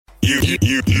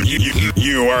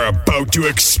You are about to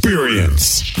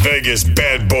experience Vegas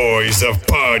bad boys of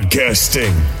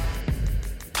podcasting.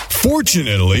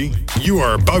 Fortunately, you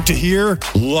are about to hear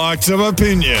lots of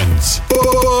opinions,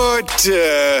 but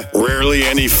rarely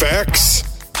any facts.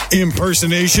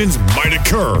 Impersonations might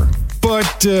occur,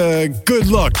 but good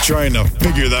luck trying to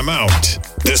figure them out.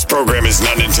 This program is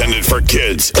not intended for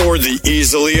kids or the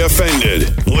easily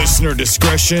offended. Listener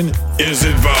discretion is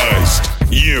advised.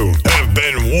 You have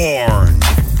been warned.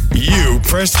 You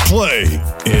pressed play.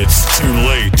 It's too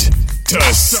late to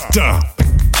stop.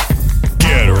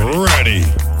 Get ready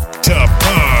to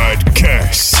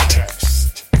podcast.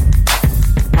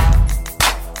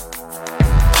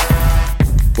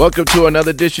 Welcome to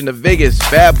another edition of Vegas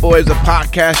Bad Boys of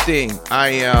Podcasting. I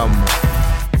am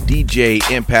DJ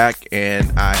Impact, and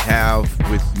I have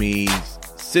with me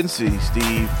Sin City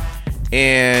Steve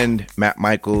and Matt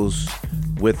Michaels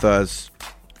with us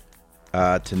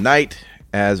tonight,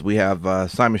 as we have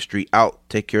Simon Street out,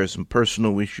 take care of some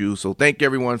personal issues. So thank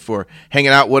everyone for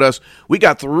hanging out with us. We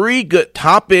got 3 good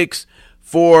topics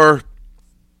for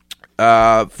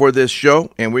this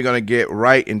show, and we're going to get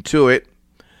right into it.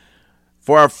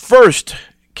 For our first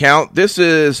count, this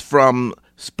is from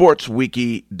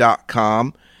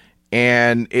sportswiki.com,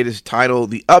 and it is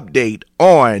titled The Update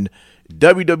on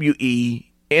WWE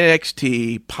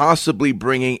NXT possibly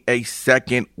bringing a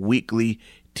second weekly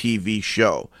TV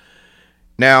show.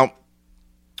 Now,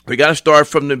 we got to start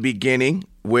from the beginning,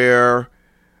 where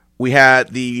we had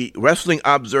the Wrestling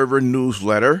Observer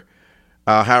newsletter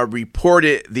have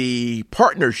reported the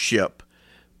partnership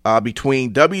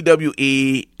between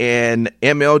WWE and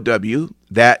MLW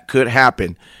that could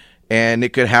happen. And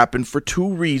it could happen for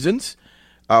 2 reasons.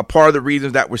 Part of the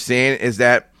reasons that we're saying is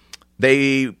that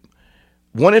they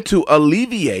wanted to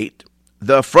alleviate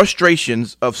the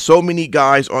frustrations of so many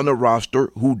guys on the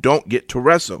roster who don't get to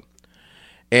wrestle.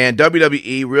 And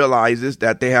WWE realizes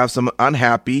that they have some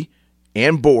unhappy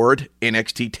and bored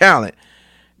NXT talent.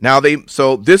 Now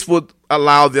so this would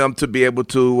allow them to be able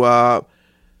to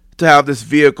have this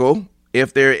vehicle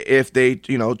if they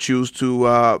choose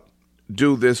to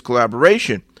do this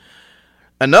collaboration.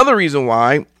 Another reason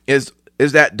why is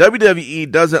that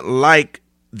WWE doesn't like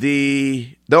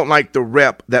the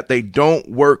rep that they don't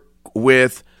work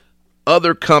with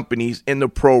other companies in the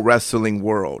pro wrestling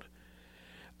world.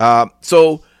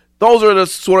 So those are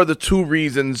the 2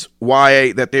 reasons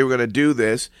why that they were going to do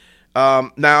this.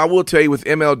 Now I will tell you, with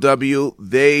MLW,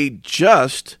 they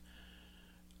just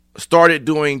started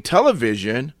doing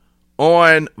television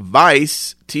on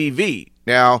Vice TV.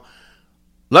 Now,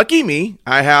 lucky me,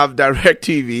 I have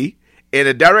DirecTV, and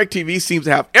the DirecTV seems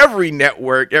to have every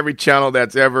network, every channel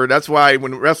that's why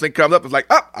when wrestling comes up, it's like,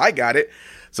 oh, I got it.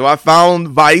 So I found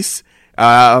Vice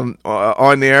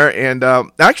on there, and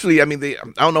actually, I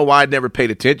don't know why I never paid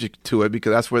attention to it,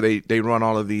 because that's where they run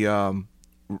all of the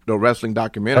wrestling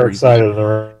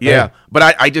documentaries. Yeah,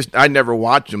 but I never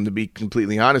watched them, to be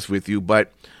completely honest with you.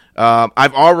 But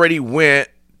I've already went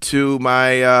to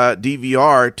my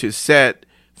DVR to set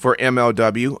for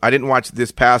MLW. I didn't watch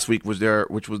this past week, which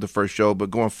was the first show, but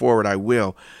going forward I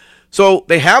will. So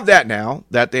they have that now,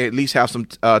 that they at least have some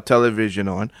television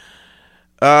on.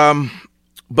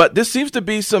 But this seems to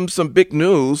be some big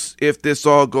news if this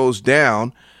all goes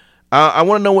down. I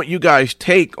want to know what you guys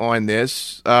take on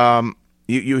this.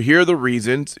 You hear the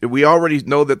reasons. We already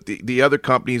know that the other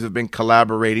companies have been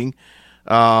collaborating.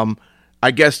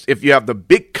 I guess if you have the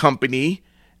big company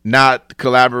not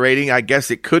collaborating, I guess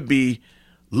it could be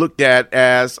looked at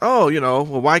as, well,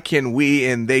 why can we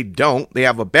and they don't? They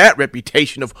have a bad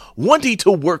reputation of wanting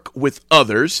to work with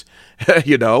others,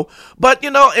 But,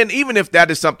 and even if that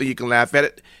is something you can laugh at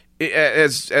it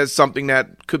as something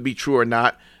that could be true or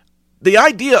not, the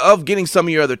idea of getting some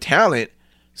of your other talent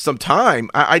some time,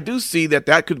 I do see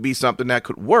that could be something that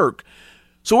could work.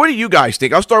 So what do you guys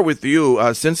think? I'll start with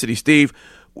you, Sin City Steve.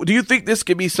 Do you think this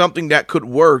could be something that could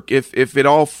work if it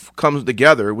all comes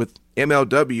together with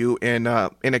MLW and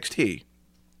NXT?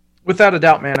 Without a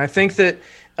doubt, man. I think that,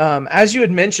 as you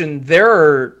had mentioned, there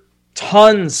are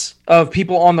tons of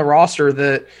people on the roster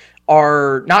that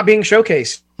are not being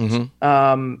showcased.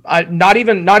 Mm-hmm. Not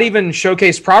even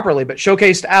showcased properly, but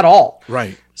showcased at all.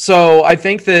 Right. So I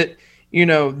think that,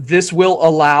 this will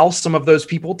allow some of those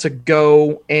people to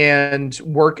go and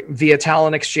work via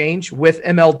talent exchange with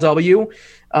MLW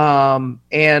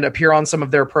and appear on some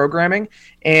of their programming.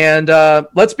 And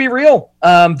let's be real.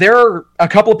 There are a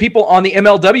couple of people on the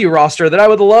MLW roster that I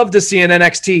would love to see in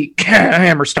NXT.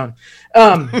 Hammerstone.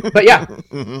 But yeah,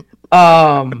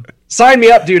 sign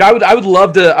me up, dude. I would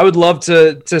love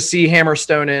to see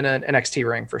Hammerstone in an NXT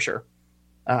ring for sure.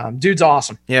 Dude's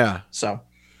awesome. Yeah. So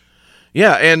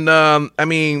Yeah, and I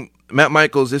mean, Matt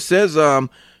Michaels, it says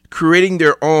creating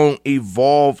their own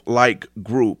Evolve-like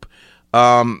group,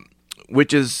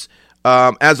 which is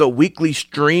as a weekly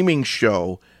streaming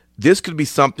show. This could be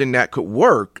something that could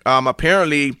work.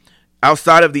 Apparently,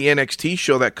 outside of the NXT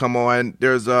show that come on,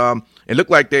 there's it looked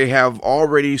like they have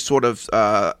already sort of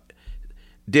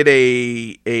did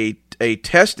a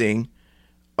testing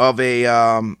of a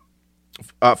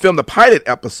filmed a pilot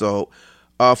episode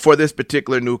for this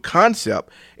particular new concept.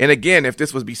 And again, if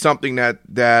this would be something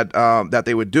that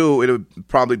they would do, it would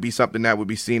probably be something that would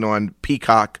be seen on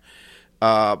Peacock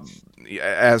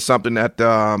as something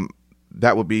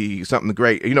that would be something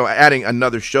great, adding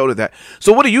another show to that.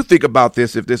 So what do you think about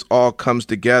this if this all comes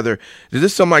together? Does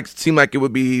this seem like it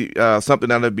would be something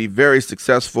that would be very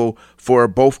successful for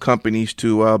both companies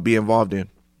to be involved in?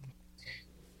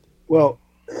 Well,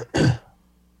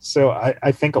 so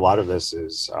I think a lot of this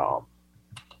is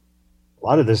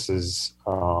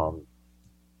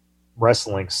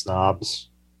wrestling snobs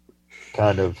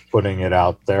kind of putting it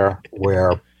out there,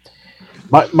 where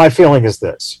my feeling is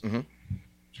this. Mm-hmm.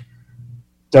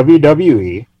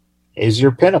 WWE is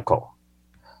your pinnacle.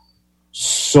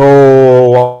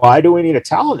 So why do we need a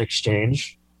talent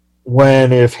exchange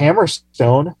when, if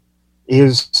Hammerstone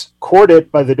is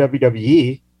courted by the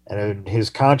WWE and his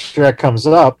contract comes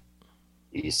up,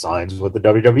 he signs with the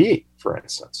WWE, for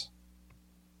instance?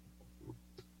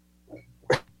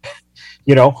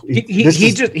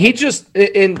 He just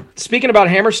in speaking about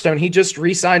Hammerstone, he just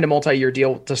re-signed a multi-year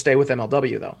deal to stay with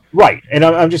MLW, though. Right, and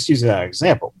I'm just using that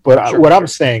example. But I'm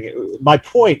saying, my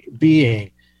point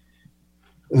being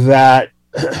that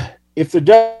if the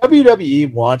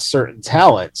WWE wants certain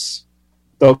talents,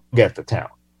 they'll get the talent.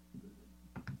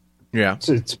 Yeah,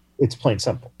 so it's plain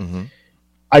simple. Mm-hmm.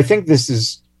 I think this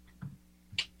is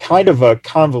kind of a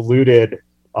convoluted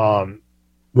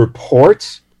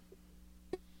report,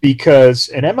 because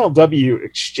an MLW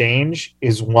exchange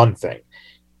is one thing.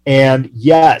 And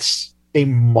yes, they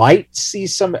might see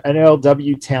some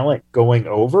MLW talent going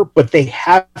over, but they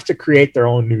have to create their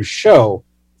own new show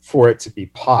for it to be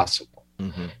possible.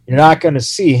 Mm-hmm. You're not going to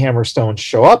see Hammerstone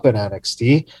show up in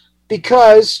NXT,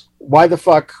 because why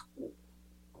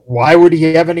would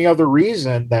he have any other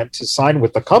reason than to sign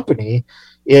with the company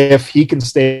if he can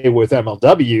stay with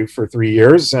MLW for 3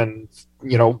 years and,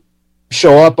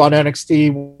 show up on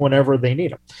NXT whenever they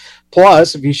need him?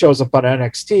 Plus, if he shows up on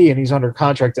NXT and he's under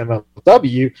contract to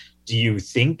MLW, do you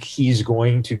think he's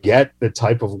going to get the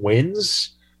type of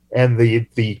wins and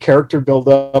the character build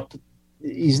up?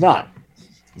 He's not.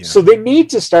 Yeah. So they need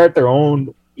to start their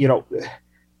own,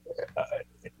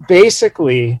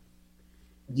 basically,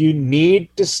 you need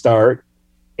to start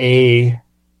an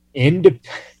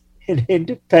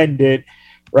independent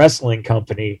wrestling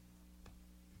company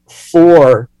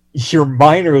for your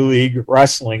minor league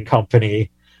wrestling company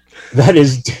that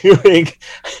is doing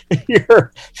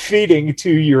your feeding to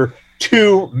your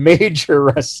two major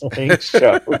wrestling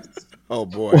shows. Oh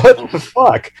boy. What the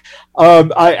fuck?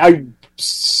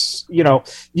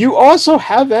 You also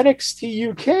have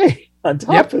NXT UK on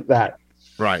top of that.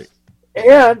 Right.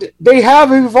 And they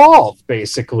have evolved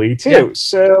basically too. Yep.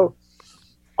 So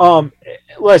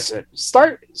listen,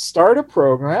 start a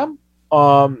program,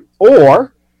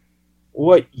 or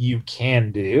what you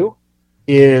can do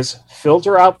is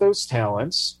filter out those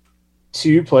talents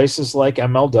to places like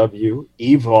MLW,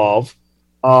 Evolve,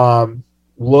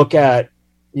 look at,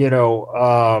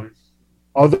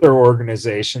 other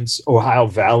organizations, Ohio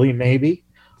Valley maybe,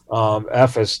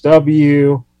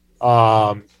 FSW,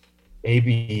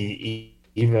 maybe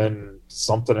even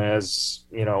something as,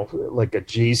 like a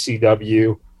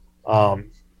GCW,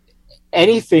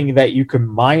 anything that you can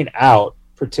mine out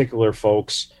particular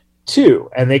folks too,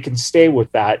 and they can stay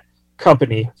with that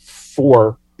company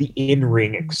for the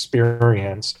in-ring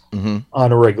experience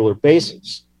on a regular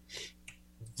basis.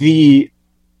 The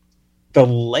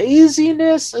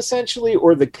laziness, essentially,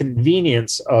 or the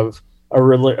convenience of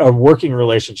a working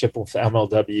relationship with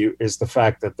MLW is the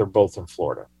fact that they're both in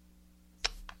Florida.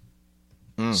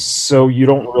 So you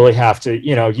don't really have to,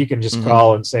 you can just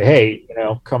call and say, hey,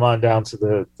 come on down to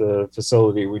the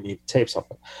facility. We need to tape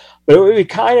something. But it would be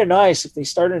kind of nice if they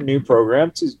started a new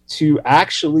program to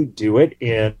actually do it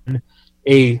in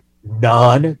a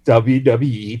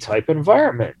non-WWE type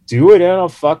environment. Do it in a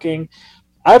fucking...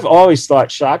 I've always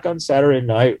thought Shotgun Saturday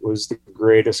Night was the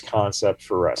greatest concept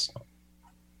for wrestling.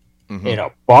 In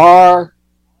a bar,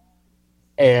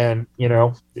 and,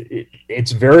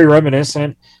 it's very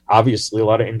reminiscent. Obviously, a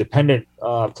lot of independent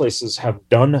places have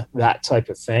done that type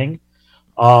of thing.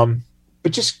 But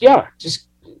just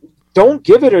don't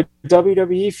give it a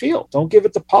WWE feel. Don't give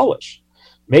it the polish.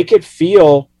 Make it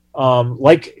feel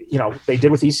like, you know, they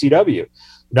did with ECW.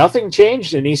 Nothing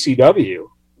changed in ECW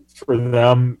for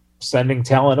them sending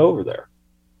talent over there.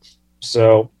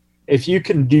 So if you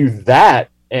can do that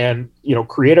and, you know,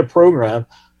 create a program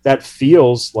that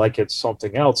feels like it's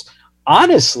something else,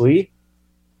 honestly,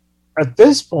 at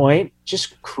this point,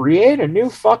 just create a new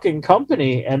fucking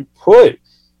company and put,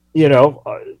 you know,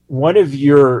 one of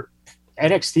your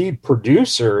NXT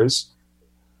producers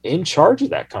in charge of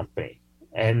that company.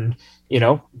 And, you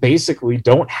know, basically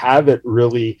don't have it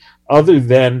really, other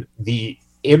than the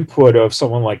input of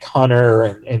someone like Hunter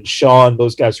and Sean,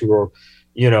 those guys who are,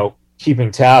 you know,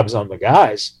 keeping tabs on the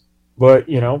guys. But,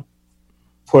 you know,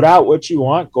 put out what you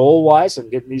want goal-wise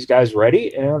and getting these guys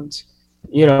ready, and,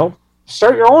 you know,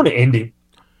 start your own indie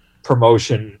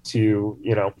promotion to,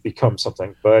 you know, become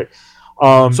something. But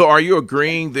so are you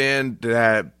agreeing then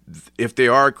that if they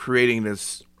are creating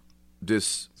this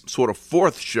sort of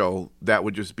fourth show that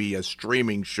would just be a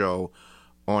streaming show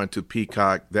onto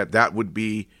Peacock, that would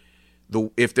be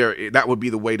that would be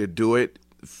the way to do it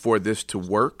for this to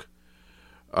work?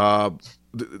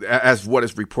 As what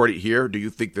is reported here, do you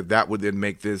think that would then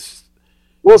make this?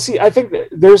 Well, see, I think that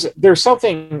there's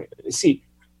something. See,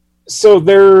 so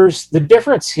there's the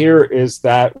difference here is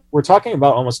that we're talking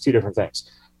about almost two different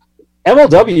things.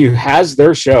 MLW has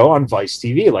their show on Vice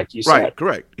TV, like you said. Right,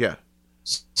 correct, yeah.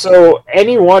 So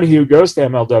anyone who goes to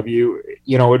MLW,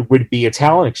 you know, it would be a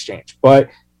talent exchange. But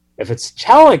if it's a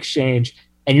talent exchange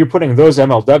and you're putting those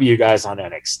MLW guys on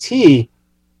NXT,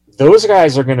 those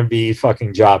guys are going to be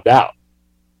fucking jobbed out.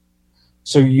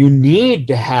 So you need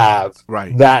to have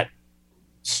that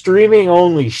streaming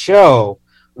only show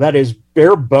that is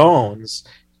bare bones,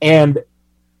 and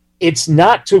it's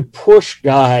not to push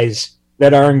guys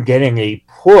that aren't getting a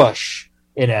push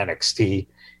in NXT,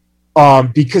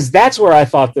 because that's where I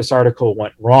thought this article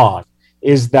went wrong,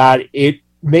 is that it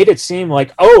made it seem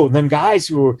like, oh, then guys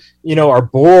who, you know, are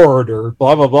bored or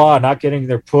blah, blah, blah, not getting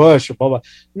their push or blah, blah.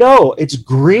 No, it's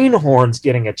greenhorns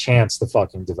getting a chance to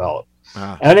fucking develop.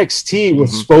 NXT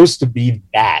was supposed to be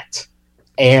that.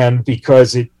 And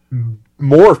because it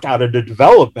morphed out of the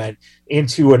development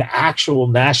into an actual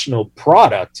national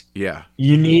product,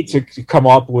 you need to come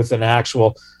up with an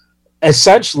actual,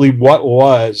 essentially what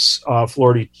was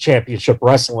Florida Championship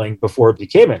Wrestling before it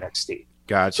became NXT.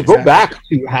 Gotcha. So go back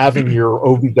to having your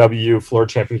OVW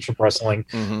Florida Championship Wrestling,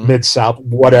 Mid-South,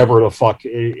 whatever the fuck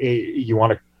you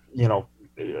want to, you know,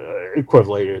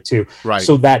 equivalent it to. Right.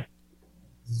 So that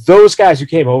those guys who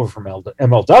came over from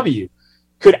MLW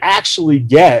could actually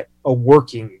get a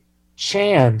working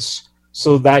chance,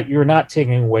 so that you're not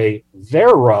taking away their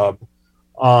rub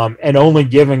and only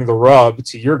giving the rub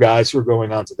to your guys who are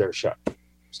going on to their show.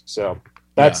 So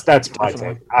that's my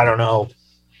thing. I don't know,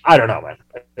 man.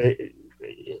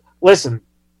 Listen,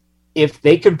 if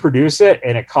they can produce it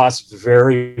and it costs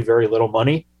very, very little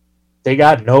money, they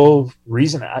got no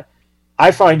reason.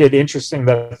 I find it interesting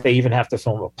that they even have to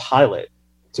film a pilot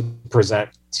to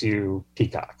present to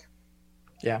Peacock.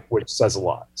 Yeah. Which says a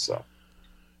lot. So,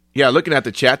 yeah, looking at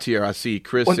the chat here, I see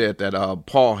Chris said that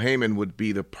Paul Heyman would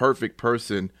be the perfect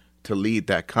person to lead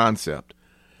that concept.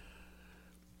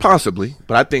 Possibly,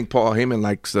 but I think Paul Heyman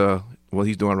likes what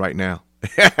he's doing right now.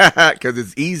 Because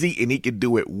it's easy and he can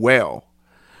do it well,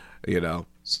 you know.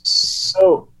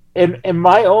 So, and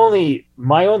my only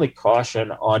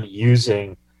caution on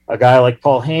using a guy like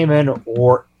Paul Heyman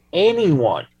or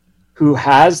anyone who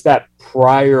has that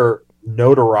prior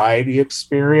notoriety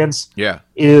experience,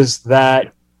 is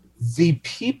that the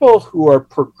people who are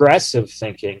progressive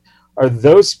thinking are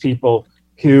those people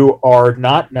who are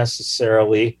not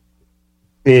necessarily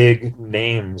big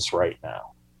names right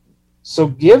now. So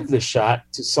give the shot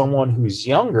to someone who's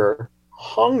younger,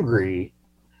 hungry,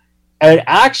 and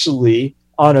actually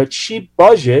on a cheap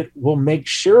budget will make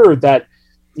sure that,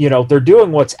 you know, they're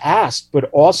doing what's asked, but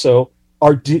also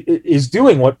is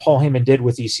doing what Paul Heyman did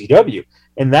with ECW.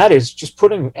 And that is just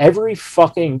putting every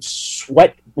fucking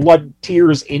sweat, blood,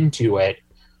 tears into it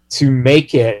to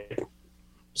make it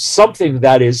something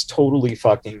that is totally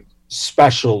fucking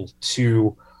special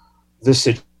to the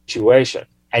situation.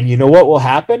 And you know what will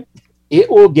happen? It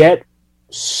will get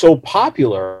so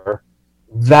popular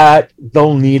that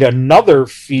they'll need another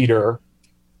feeder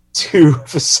to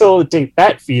facilitate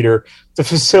that feeder to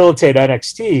facilitate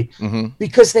NXT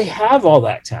because they have all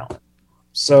that talent.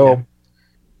 So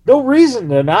no reason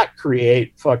to not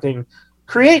create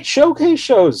showcase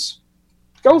shows.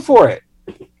 Go for it.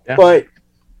 Yeah.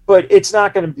 But it's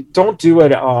not going to be, don't do it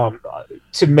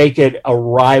to make it a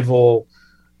rival,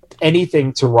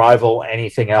 anything to rival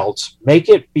anything else. Make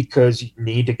it because you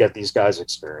need to get these guys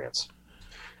experience.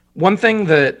 one thing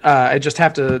that I just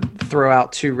have to throw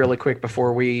out too really quick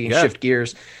before we shift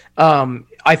gears.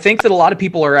 I think that a lot of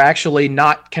people are actually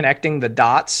not connecting the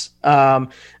dots.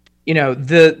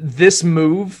 This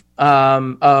move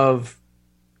of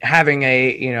having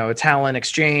a talent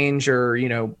exchange or,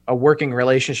 a working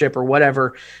relationship or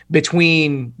whatever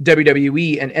between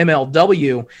WWE and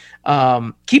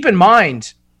MLW. Keep in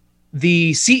mind,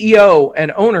 the CEO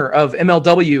and owner of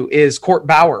MLW is Court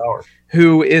Bauer,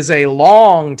 who is a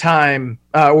long time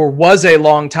was a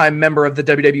long time member of the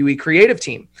WWE creative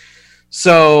team.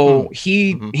 So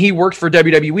he worked for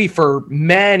WWE for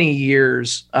many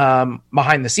years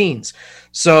behind the scenes.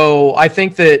 So I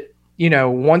think that,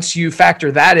 once you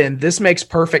factor that in, this makes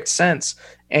perfect sense.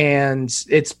 And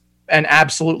it's an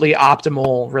absolutely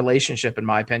optimal relationship, in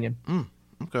my opinion.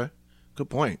 Okay. Good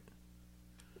point.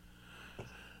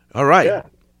 All right. Yeah.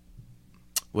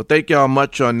 Well, thank y'all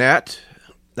much on that.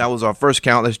 That was our first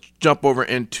count. Let's jump over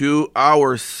into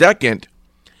our second.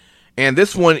 And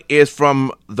this one is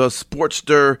from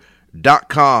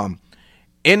thesportster.com.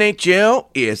 NHL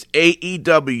is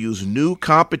AEW's new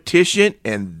competition,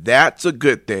 and that's a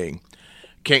good thing.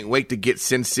 Can't wait to get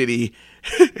Sin City.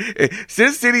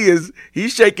 Sin City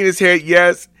he's shaking his head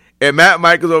yes, and Matt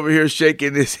Michaels over here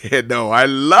shaking his head no. I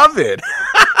love it.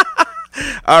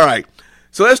 All right.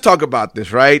 So let's talk about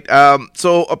this, right?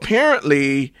 So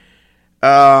apparently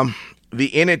the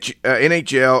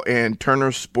NHL and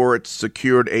Turner Sports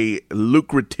secured a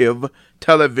lucrative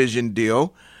television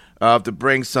deal to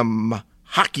bring some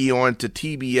hockey on to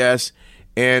TBS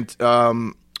and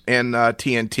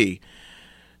TNT.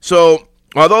 So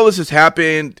although this has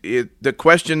happened, the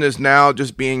question is now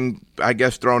just being, I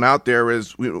guess, thrown out there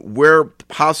is where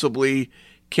possibly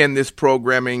can this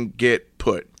programming get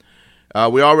put?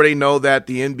 We already know that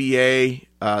the NBA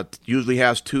usually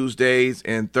has Tuesdays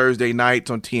and Thursday nights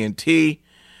on TNT.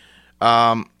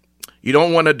 You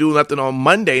don't want to do nothing on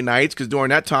Monday nights because during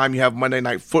that time you have Monday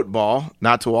Night Football.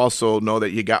 Not to also know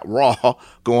that you got Raw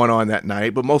going on that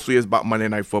night, but mostly it's about Monday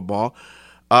Night Football.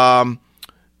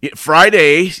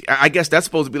 Friday, I guess that's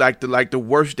supposed to be like the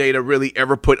worst day to really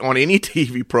ever put on any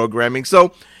TV programming.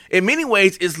 So in many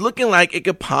ways, it's looking like it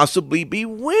could possibly be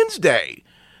Wednesday.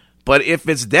 But if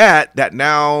it's that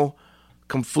now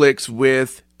conflicts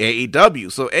with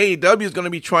AEW. So AEW is going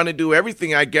to be trying to do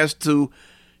everything, I guess, to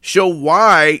show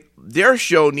why their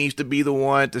show needs to be the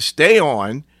one to stay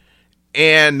on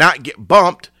and not get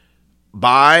bumped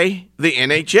by the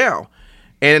NHL.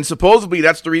 And supposedly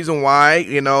that's the reason why,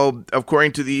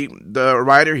 according to the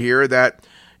writer here, that,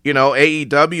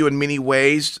 AEW in many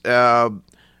ways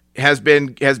has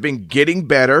been getting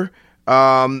better,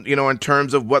 in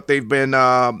terms of what they've been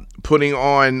putting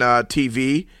on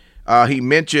TV. He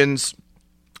mentions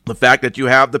the fact that you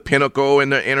have the Pinnacle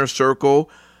and the Inner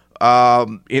Circle.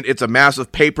 It's a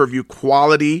massive pay-per-view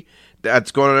quality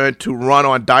that's going to run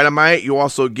on Dynamite. You're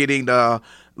also getting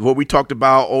what we talked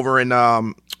about over in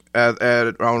on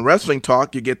Wrestling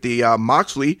Talk. You get the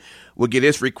Moxley will get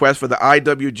his request for the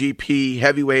IWGP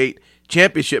Heavyweight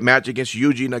Championship match against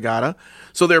Yuji Nagata.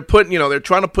 So they're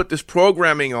trying to put this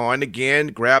programming on again,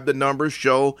 grab the numbers,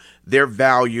 show their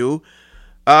value.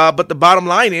 But the bottom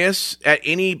line is, at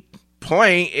any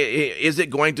point, is it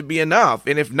going to be enough?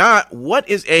 And if not, what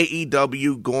is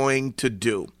AEW going to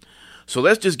do? So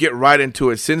let's just get right into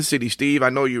it. Sin City Steve, I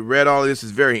know you read all of this.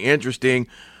 It's very interesting.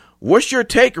 What's your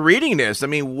take reading this? I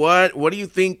mean, what do you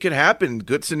think could happen?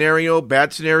 Good scenario,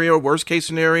 bad scenario, worst case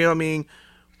scenario? I mean,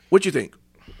 what do you think?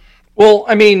 Well,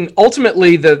 I mean,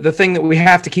 ultimately, the thing that we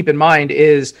have to keep in mind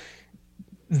is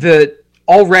that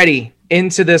already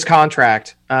into this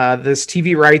contract, this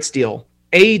TV rights deal,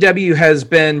 AEW has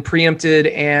been preempted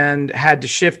and had to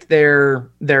shift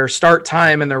their start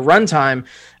time and their run time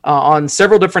on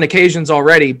several different occasions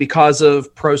already because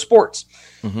of pro sports.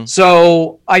 Mm-hmm.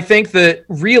 So I think that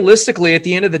realistically, at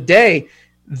the end of the day,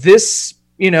 this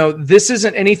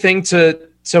isn't anything to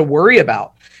worry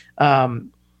about.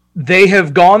 They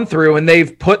have gone through and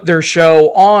they've put their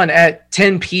show on at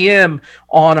 10 p.m.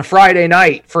 on a Friday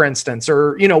night, for instance,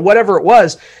 or, whatever it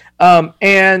was.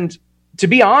 And to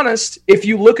be honest, if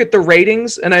you look at the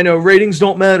ratings, and I know ratings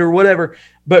don't matter, whatever,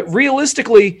 but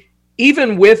realistically,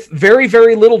 even with very,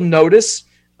 very little notice,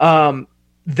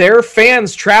 their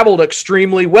fans traveled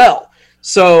extremely well.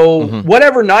 So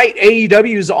whatever night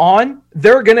AEW is on,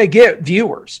 they're going to get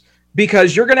viewers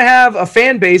because you're going to have a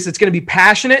fan base that's going to be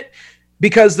passionate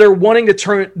because they're wanting to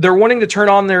turn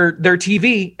on their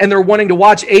TV and they're wanting to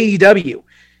watch AEW.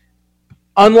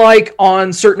 Unlike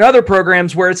on certain other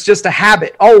programs where it's just a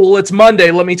habit. Oh, well, it's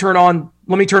Monday. Let me turn on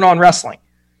wrestling.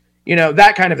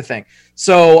 That kind of a thing.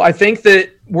 So I think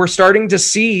that we're starting to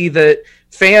see that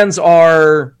fans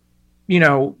are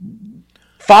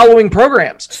following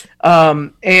programs.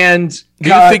 And do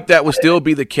you think that would still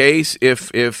be the case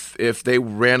if they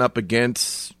ran up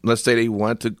against, let's say they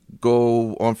wanted to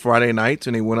go on Friday nights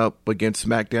and they went up against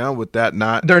SmackDown? Would that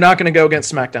not? They're not going to go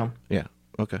against SmackDown. Yeah.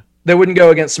 Okay. They wouldn't go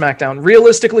against SmackDown.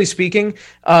 Realistically speaking,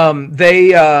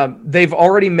 they've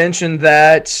already mentioned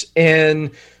that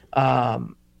in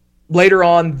later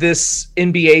on this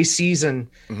NBA season,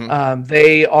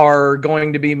 they are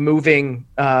going to be moving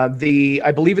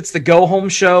I believe it's the Go Home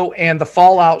show and the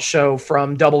Fallout show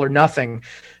from Double or Nothing.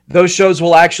 Those shows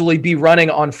will actually be running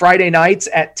on Friday nights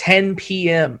at 10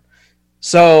 p.m.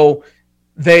 So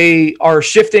they are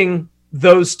shifting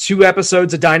those 2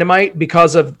 episodes of Dynamite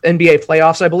because of NBA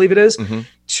playoffs, I believe it is,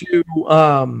 to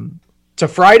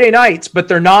Friday nights, but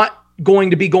they're not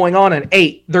going to be going on at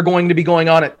 8. They're going to be going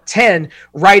on at 10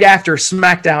 right after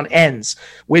SmackDown ends,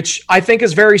 which I think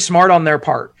is very smart on their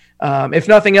part. If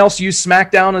nothing else, use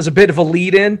SmackDown as a bit of a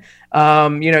lead-in.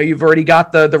 You've already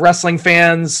got the wrestling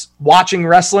fans watching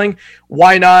wrestling.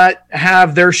 Why not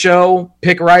have their show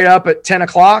pick right up at 10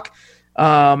 o'clock?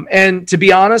 And to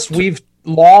be honest, we've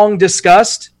long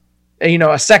discussed,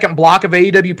 a second block of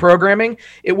AEW programming.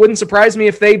 It wouldn't surprise me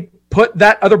if they put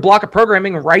that other block of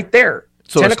programming right there,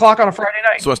 10 o'clock on a Friday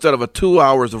night. So instead of 2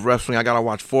 hours of wrestling, I got to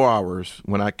watch 4 hours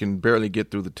when I can barely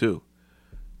get through the 2.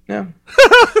 Yeah.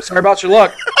 Sorry about your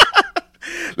luck.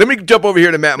 Let me jump over here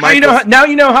to Matt Michaels. Now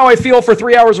you know how I feel for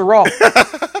 3 hours of Raw.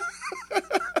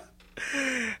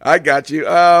 I got you.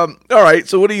 All right.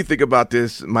 So what do you think about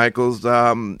this, Michaels?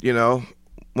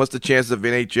 What's the chances of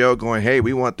NHL going, hey,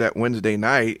 we want that Wednesday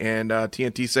night, and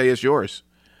TNT say it's yours?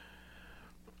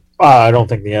 I don't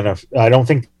think the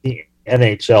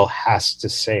NHL has to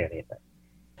say anything,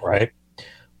 right?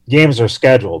 Games are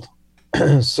scheduled.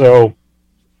 So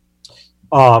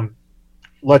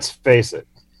let's face it.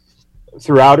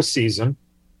 Throughout a season,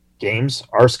 games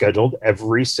are scheduled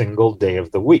every single day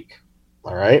of the week,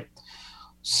 all right?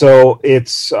 So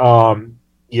it's,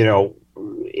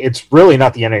 it's really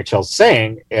not the NHL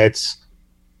saying, it's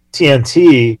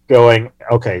TNT going,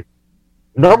 okay,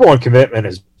 number one commitment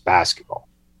is basketball.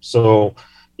 So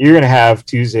you're going to have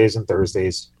Tuesdays and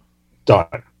Thursdays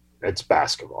done. It's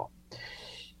basketball.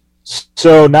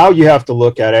 So now you have to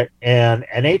look at it, and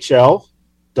NHL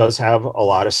does have a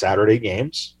lot of Saturday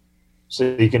games.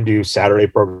 So you can do Saturday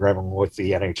programming with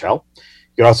the NHL. You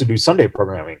can also do Sunday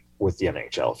programming with the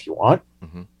NHL if you want.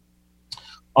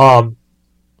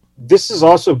 This is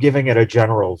also giving it a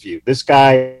general view. This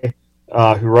guy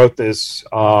who wrote this,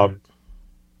 what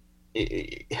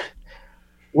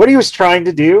he was trying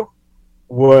to do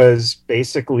was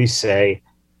basically say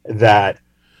that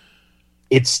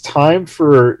it's time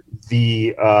for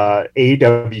the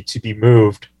AEW to be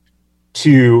moved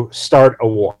to start a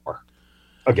war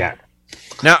again.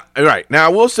 Now, right now, I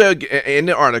will say in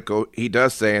the article he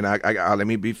does say, and I let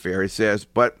me be fair. He says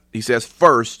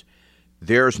first,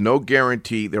 there's no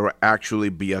guarantee there will actually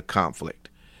be a conflict.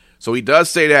 So he does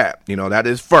say that, that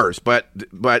is first. But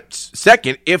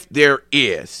second, if there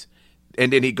is,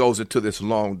 and then he goes into this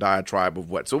long diatribe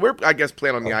of what. So we're, I guess,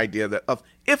 playing on the idea that of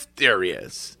if there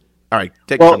is. All right.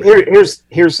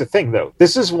 Here's the thing, though.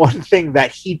 This is one thing that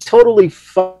he totally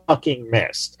fucking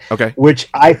missed. Okay. Which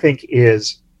I think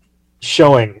is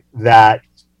showing that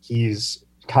he's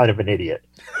kind of an idiot.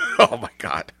 Oh my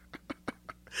God.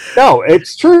 No,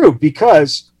 it's true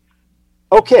because,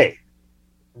 okay,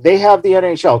 they have the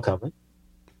NHL coming.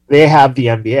 They have the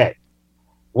NBA.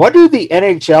 What do the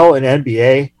NHL and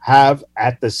NBA have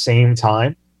at the same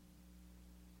time?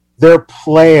 Their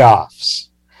playoffs.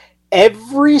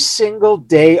 Every single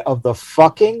day of the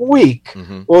fucking week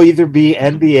will either be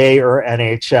NBA or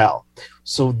NHL.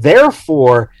 So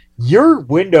therefore, your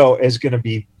window is going to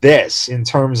be this in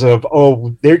terms of,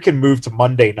 they can move to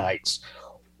Monday nights.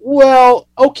 Well,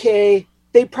 okay,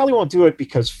 they probably won't do it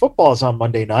because football is on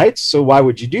Monday nights, so why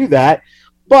would you do that?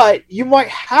 But you might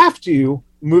have to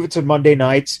move it to Monday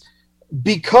nights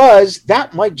because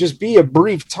that might just be a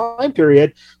brief time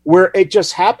period where it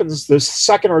just happens the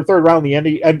second or third round of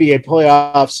the NBA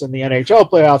playoffs and the NHL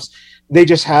playoffs, they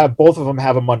just have both of them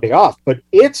have a Monday off. But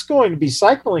it's going to be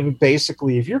cycling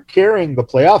basically. If you're carrying the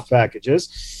playoff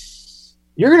packages,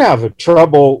 you're going to have a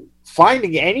trouble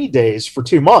finding any days for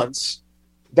 2 months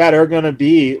that are going to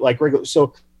be like regular.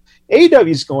 So AEW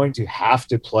is going to have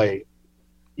to play,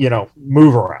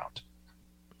 move around.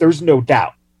 There's no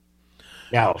doubt.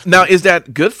 Now, is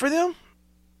that good for them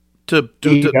to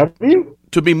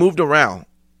be moved around?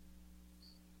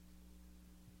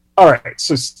 All right.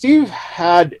 So Steve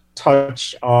had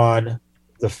touched on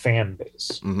the fan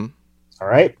base. Mm-hmm. All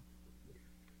right.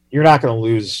 You're not going to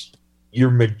lose your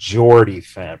majority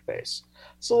fan base.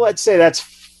 So let's say that's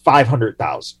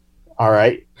 500,000, all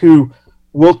right, who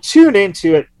will tune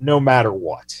into it no matter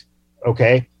what,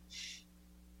 okay?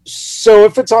 So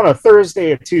if it's on a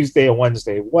Thursday, a Tuesday, a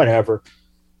Wednesday, whatever,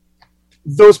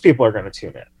 those people are going to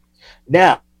tune in.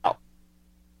 Now,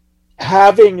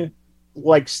 having,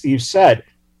 like Steve said,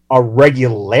 a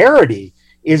regularity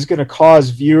is going to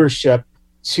cause viewership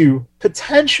to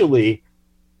potentially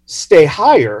stay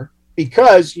higher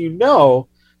because you know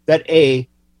that A,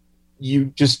 you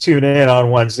just tune in on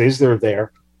Wednesdays, they're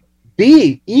there.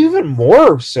 B, even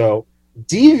more so,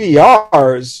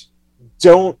 DVRs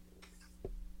don't.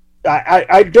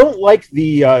 I don't like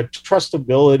the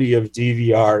trustability of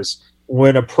DVRs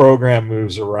when a program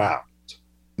moves around.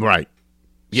 Right.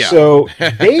 Yeah. So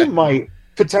they might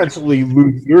potentially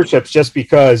lose viewerships just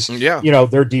because their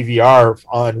DVR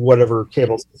on whatever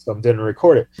cable system didn't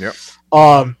record it.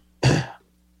 Yep.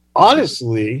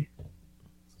 Honestly,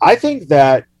 I think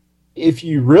that if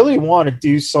you really want to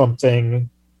do something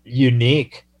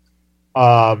unique,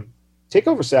 take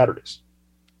over Saturdays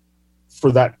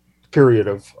for that period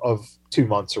of 2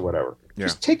 months or whatever. Yeah.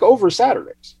 Just take over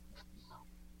Saturdays.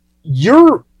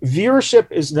 Your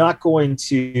viewership is not going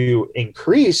to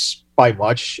increase by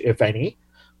much, if any,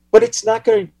 but it's not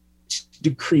going to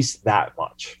decrease that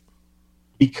much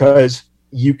because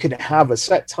you can have a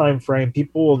set time frame.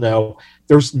 People will know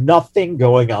there's nothing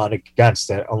going on against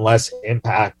it unless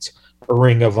Impact,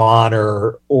 Ring of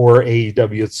Honor, or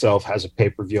AEW itself has a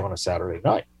pay-per-view on a Saturday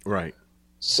night. Right.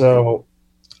 So,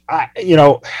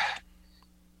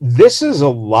 this is a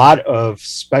lot of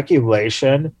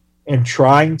speculation and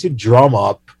trying to drum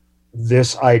up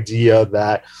this idea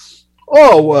that,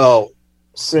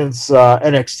 since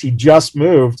NXT just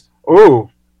moved,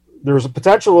 there's a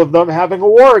potential of them having a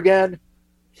war again.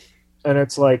 And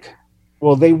it's like,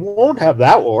 well, they won't have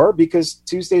that war because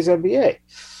Tuesday's NBA.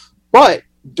 But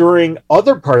during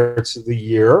other parts of the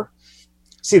year,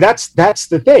 see, that's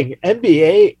the thing.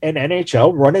 NBA and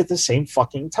NHL run at the same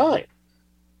fucking time.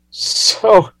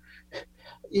 So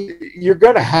you're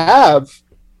going to have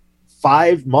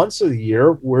 5 months of the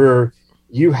year where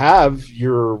you have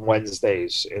your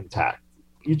Wednesdays intact.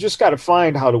 You just got to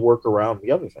find how to work around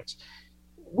the other things.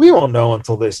 We won't know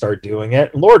until they start doing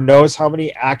it. Lord knows how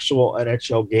many actual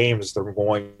NHL games they're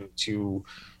going to,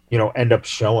 end up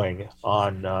showing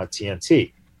on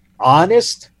TNT.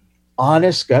 Honest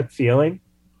gut feeling,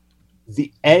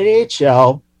 the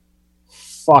NHL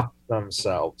fucked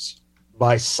themselves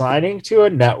by signing to a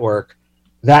network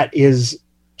that is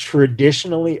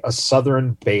traditionally a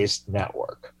Southern-based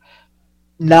network,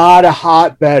 not a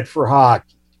hotbed for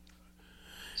hockey.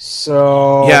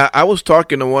 So yeah, I was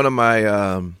talking to one of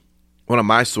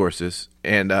my sources,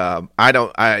 and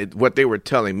what they were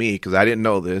telling me, because I didn't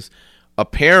know this.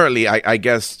 Apparently, I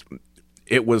guess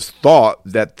it was thought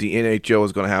that the NHL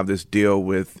was going to have this deal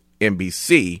with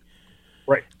NBC,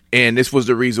 right? And this was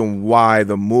the reason why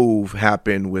the move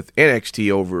happened with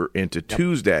NXT over into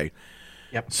Tuesday.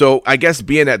 Yep. So I guess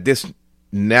being that this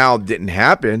now didn't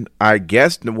happen, I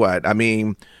guess what? I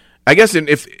mean, I guess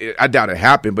if I doubt it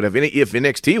happened, but if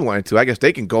NXT wanted to, I guess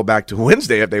they can go back to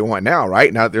Wednesday if they want now,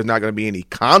 right? Now there's not going to be any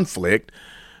conflict.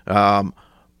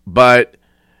 But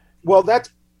that's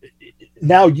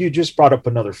now you just brought up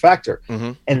another factor,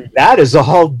 mm-hmm. and that is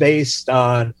all based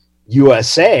on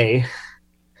USA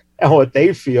and what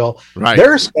they feel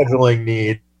their scheduling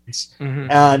needs, mm-hmm.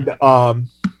 and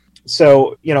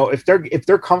so if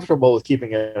they're comfortable with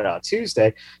keeping it on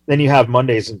Tuesday, then you have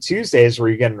Mondays and Tuesdays where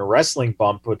you're getting a wrestling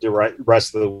bump, but the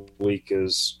rest of the week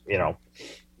is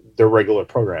their regular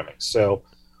programming. So,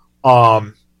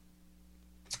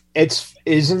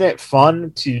 isn't it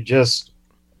fun to just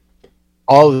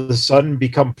all of a sudden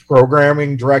become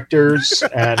programming directors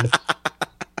and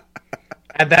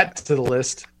add that to the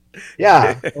list?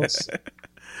 Yeah.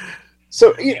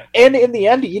 So, and in the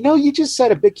end, you just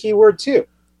said a big keyword too.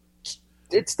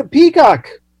 It's the Peacock,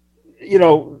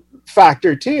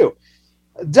 factor too.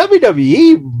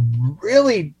 WWE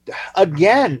really,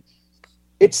 again,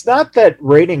 it's not that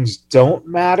ratings don't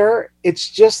matter. It's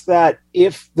just that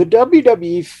if the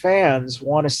WWE fans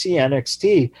want to see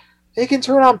NXT, they can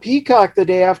turn on Peacock the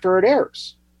day after it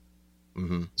airs.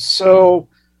 Mm-hmm. So,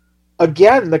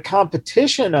 again, the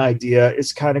competition idea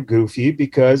is kind of goofy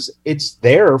because it's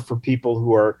there for people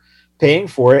who are paying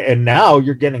for it, and now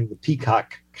you're getting the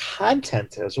Peacock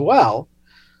content as well.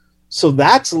 So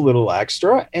that's a little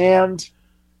extra. And,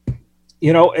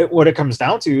 what it comes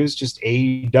down to is just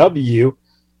AEW.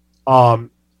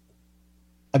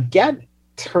 Again,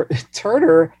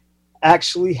 Turner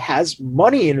actually has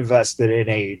money invested in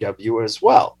AEW as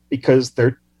well because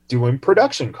they're doing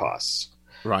production costs.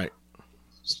 Right.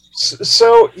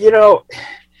 So,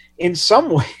 in some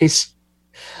ways,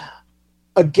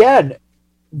 again,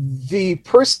 the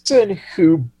person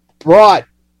who brought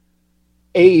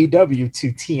AEW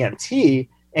to TNT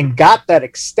and got that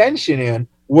extension in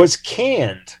was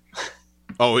canned.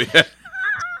 Oh, yeah.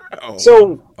 Oh.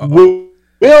 So will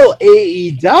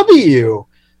AEW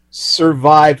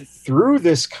survive through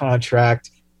this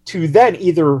contract to then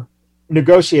either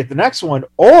negotiate the next one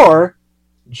or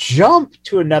jump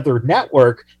to another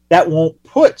network that won't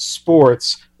put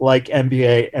sports like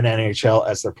NBA and NHL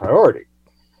as their priority?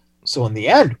 So in the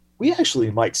end, we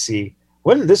actually might see,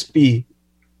 wouldn't this be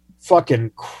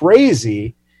fucking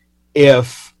crazy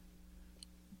if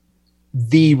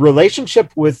the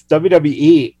relationship with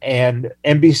WWE and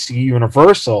NBC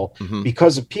Universal,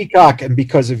 because of Peacock and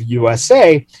because of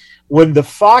USA, when the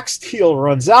Fox deal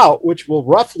runs out, which will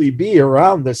roughly be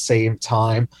around the same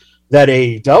time that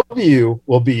AEW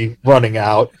will be running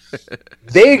out,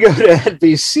 they go to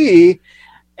NBC,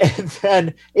 and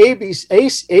then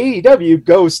AEW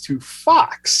goes to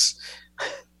Fox.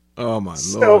 Oh my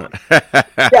Lord.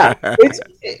 Yeah,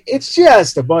 it's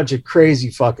just a bunch of crazy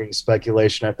fucking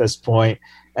speculation at this point.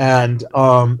 And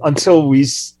until we,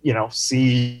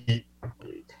 see,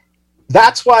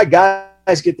 that's why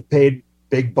guys get paid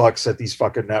big bucks at these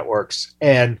fucking networks.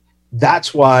 And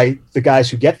that's why the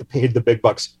guys who get paid the big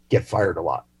bucks get fired a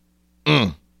lot.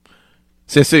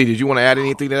 Sin City, did you want to add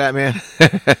anything to that, man?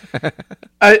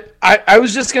 I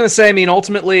was just going to say, I mean,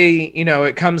 ultimately,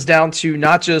 it comes down to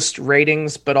not just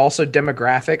ratings, but also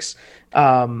demographics.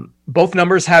 Both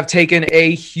numbers have taken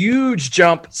a huge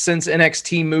jump since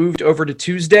NXT moved over to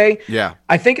Tuesday. Yeah.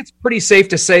 I think it's pretty safe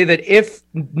to say that if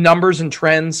numbers and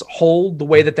trends hold the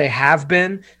way that they have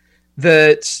been,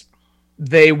 that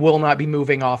they will not be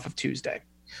moving off of Tuesday.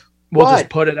 We'll just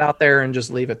put it out there and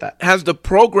just leave it that. Has the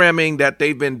programming that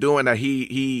they've been doing that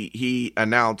he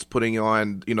announced putting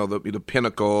on, the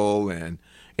Pinnacle and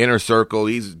Inner Circle,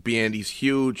 he's being these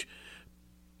huge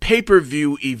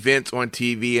pay-per-view events on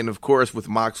TV, and of course with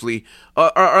Moxley,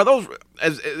 are those,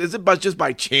 is it just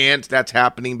by chance that's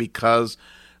happening because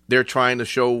they're trying to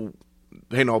show,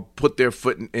 put their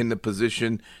foot in the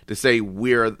position to say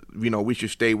we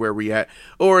should stay where we at,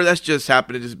 or that's just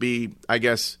happened to just be, I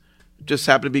guess, just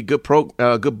happen to be good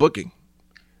booking?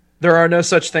 There are no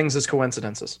such things as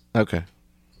coincidences. Okay.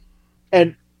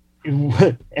 And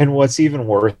what's even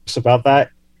worse about that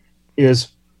is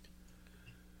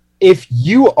if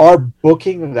you are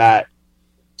booking that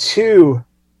to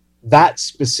that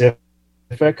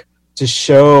specific to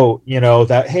show,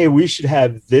 that, hey, we should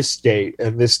have this date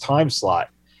and this time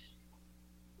slot.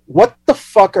 What the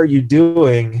fuck are you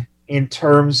doing in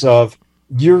terms of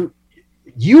you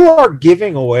are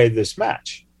giving away this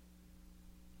match?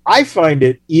 I find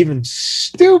it even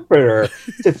stupider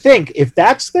to think if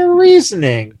that's their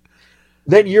reasoning,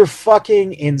 then you're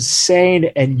fucking insane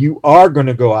and you are going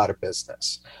to go out of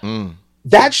business.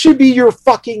 That should be your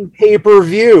fucking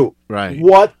pay-per-view. Right.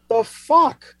 What the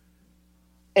fuck?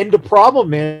 And the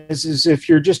problem is if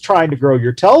you're just trying to grow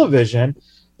your television,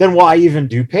 then why even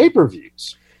do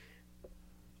pay-per-views?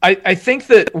 I think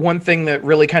that one thing that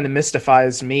really kind of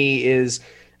mystifies me is,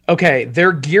 okay,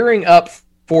 they're gearing up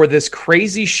for this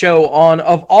crazy show on,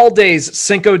 of all days,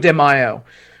 Cinco de Mayo,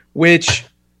 which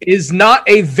is not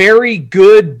a very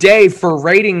good day for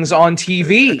ratings on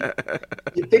TV.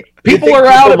 People are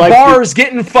out at bars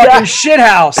getting fucking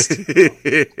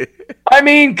shithoused. I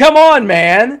mean, come on,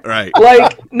 man. Right.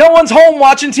 Like, no one's home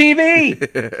watching TV.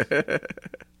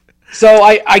 So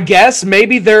I guess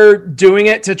maybe they're doing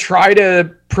it to try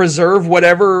to preserve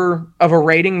whatever of a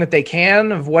rating that they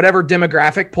can, of whatever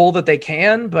demographic pool that they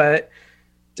can. But,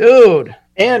 dude.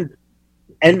 And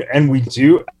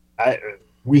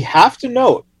we have to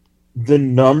note the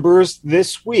numbers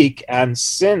this week, and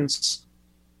since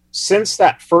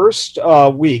that first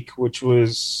week, which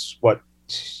was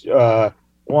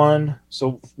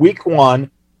week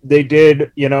one, they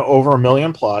did over 1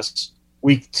 million plus.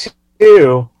 Week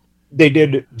two, they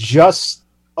did just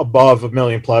above 1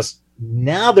 million plus.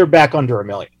 Now they're back under 1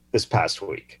 million this past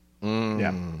week.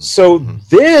 Yeah. So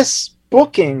this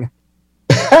booking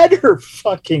better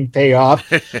fucking pay off.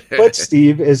 But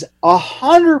Steve is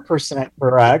 100%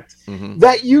 correct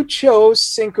that you chose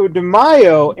Cinco de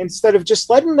Mayo instead of just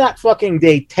letting that fucking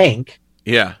day tank.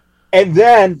 Yeah. And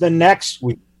then the next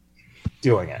week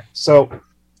doing it. So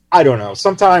I don't know.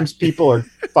 Sometimes people are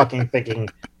fucking thinking,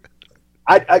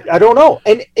 I don't know.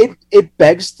 And it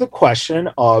begs the question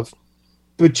of,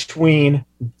 between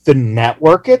the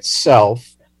network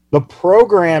itself, the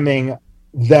programming,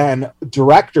 then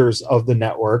directors of the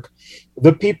network,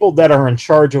 the people that are in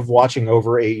charge of watching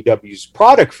over AEW's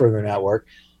product for the network,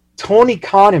 Tony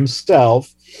Khan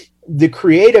himself, the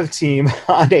creative team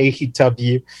on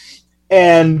AEW,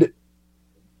 and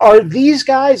are these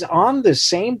guys on the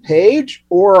same page,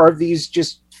 or are these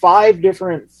just 5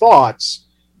 different thoughts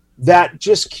that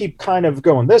just keep kind of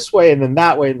going this way and then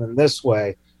that way and then this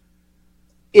way?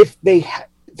 If they,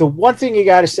 the one thing you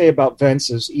got to say about Vince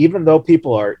is, even though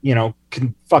people are,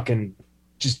 can fucking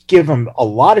just give him a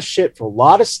lot of shit for a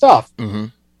lot of stuff,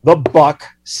 the buck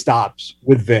stops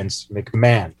with Vince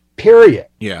McMahon, period.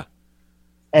 Yeah.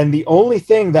 And the only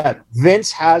thing that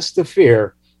Vince has to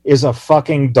fear is a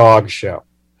fucking dog show.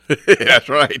 That's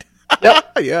right.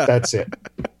 Yep. Yeah. That's it.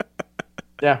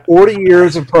 Yeah. 40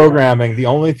 years of programming, the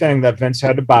only thing that Vince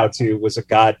had to bow to was a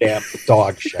goddamn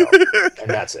dog show. And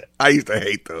that's it. I used to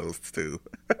hate those too.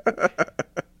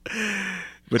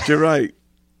 But you're right.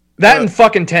 That and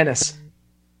fucking tennis.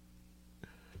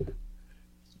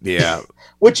 Yeah.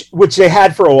 Which they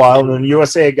had for a while, and then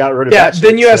USA got rid of Yeah, that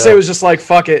then shit, USA so. was just like,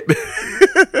 fuck it.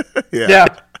 Yeah. Yeah,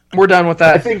 we're done with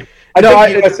that. I think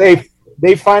USA,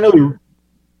 they finally...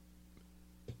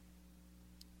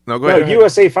 No, go ahead.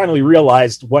 USA finally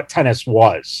realized what tennis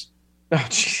was. Oh,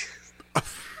 jeez.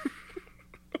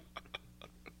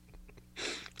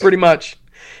 Pretty much.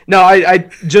 No, I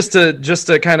just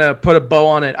to kind of put a bow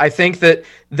on it, I think that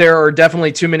there are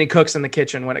definitely too many cooks in the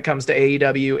kitchen when it comes to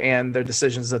AEW and their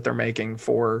decisions that they're making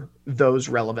for those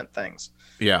relevant things.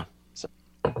 Yeah. So.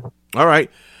 All right.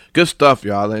 Good stuff,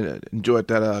 y'all. Enjoyed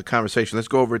that conversation. Let's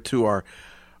go over to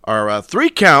our 3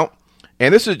 count.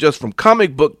 And this is just from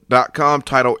comicbook.com,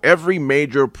 titled "Every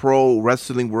Major Pro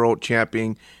Wrestling World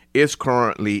Champion is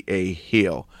Currently a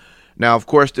Heel." Now, of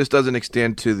course, this doesn't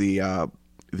extend to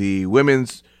the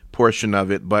women's portion of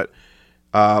it, but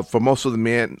for most of the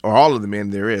men, or all of the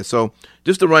men, there is. So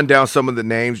just to run down some of the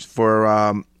names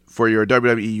for your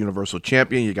WWE Universal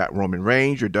Champion, you got Roman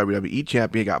Reigns. Your WWE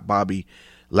Champion, you got Bobby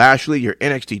Lashley. Your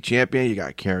NXT Champion, you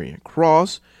got Karrion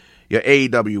Kross. Your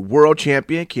AEW World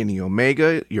Champion, Kenny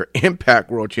Omega. Your Impact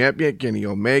World Champion, Kenny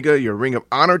Omega. Your Ring of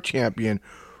Honor Champion,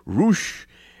 Rush.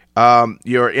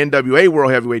 Your NWA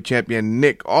World Heavyweight Champion,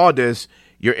 Nick Aldis.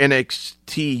 Your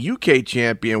NXT UK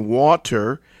Champion,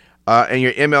 Walter. And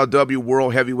your MLW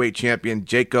World Heavyweight Champion,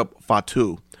 Jacob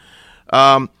Fatu. So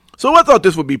I thought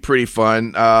this would be pretty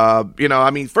fun.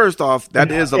 First off, that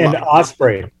is a lot. And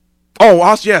Ospreay. Oh,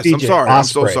 yes. DJ I'm sorry. Ospreay. I'm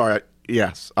so sorry.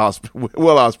 Yes,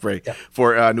 Will Ospreay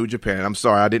for New Japan. I'm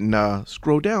sorry, I didn't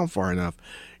scroll down far enough.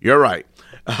 You're right.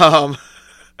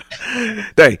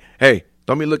 Hey,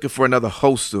 don't be looking for another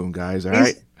host soon, guys. All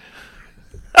right.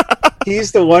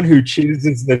 He's the one who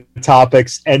chooses the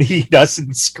topics, and he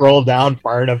doesn't scroll down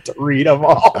far enough to read them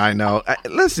all. I know.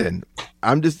 Listen,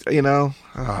 I'm just,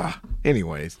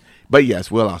 anyways. But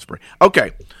yes, Will Ospreay.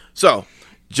 Okay, so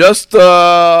just,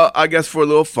 I guess for a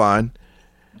little fun,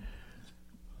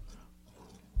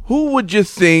 who would you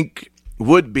think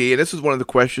would be, and this is one of the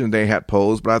questions they had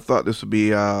posed, but I thought this would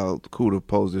be cool to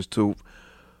pose this to.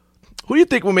 Who do you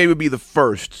think will maybe be the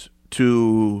first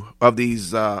of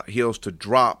these heels to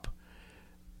drop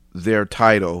their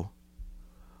title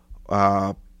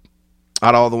out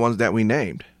of all the ones that we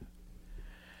named?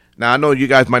 Now, I know you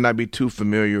guys might not be too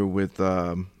familiar with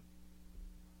Fatu,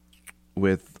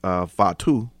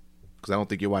 because I don't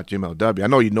think you watch MLW. I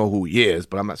know you know who he is,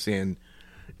 but I'm not saying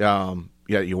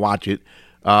you watch it.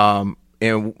 And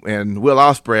Will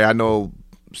Ospreay, I know,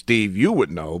 Steve, you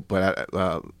would know, but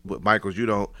Michaels, you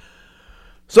don't.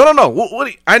 So I don't know.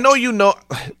 What I know you know.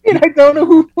 And I don't know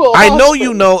who. I know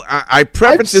you know. I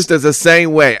preference this as the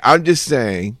same way. I'm just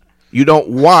saying you don't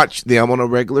watch them on a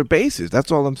regular basis. That's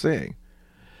all I'm saying.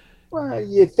 Well,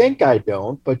 you think I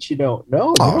don't, but you don't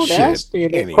know. Oh, Don't shit. ask me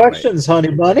any Anyway. questions,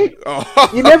 honey bunny.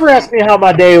 Oh. You never ask me how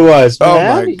my day was, man.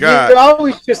 Oh, my God. You're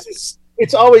always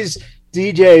it's always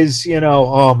DJ's,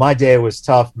 oh, my day was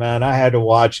tough, man. I had to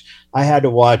watch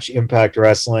Impact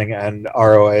Wrestling and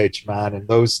ROH, man, and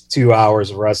those 2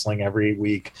 hours of wrestling every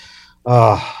week.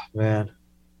 Oh, man.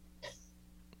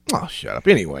 Oh, shut up.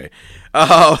 Anyway.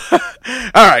 All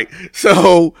right.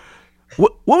 So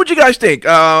what would you guys think?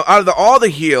 Out of all the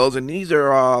heels, and these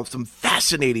are some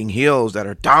fascinating heels that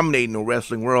are dominating the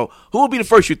wrestling world, who will be the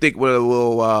first you think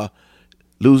will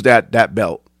lose that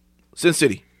belt? Sin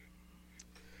City.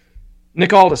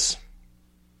 Nick Aldis.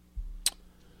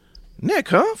 Nick,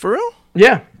 huh? For real?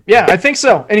 Yeah, I think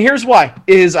so. And here's why.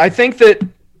 I think that,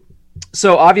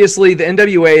 so obviously the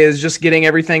NWA is just getting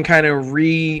everything kind of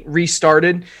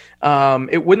restarted.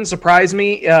 It wouldn't surprise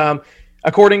me.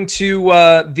 According to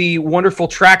the wonderful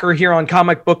tracker here on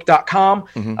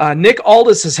comicbook.com, Nick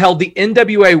Aldis has held the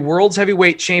NWA World's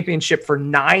Heavyweight Championship for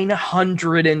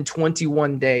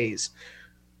 921 days.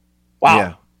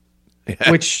 Wow. Yeah.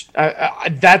 which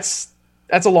that's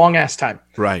a long ass time.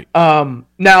 Right.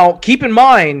 Now keep in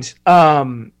mind,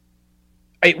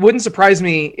 it wouldn't surprise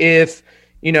me if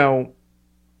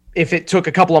it took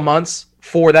a couple of months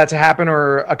for that to happen,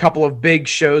 or a couple of big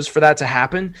shows for that to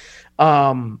happen.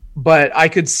 But I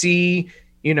could see,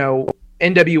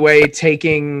 NWA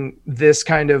taking this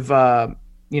kind of,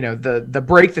 the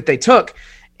break that they took,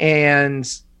 and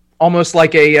almost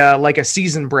like a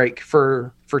season break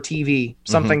for TV,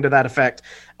 something to that effect,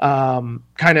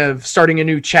 kind of starting a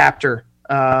new chapter.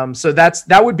 So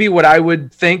that would be what I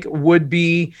would think would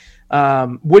be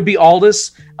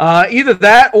Aldis. Either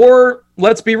that, or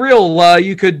let's be real,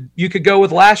 you could go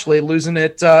with Lashley losing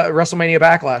at WrestleMania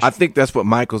Backlash. I think that's what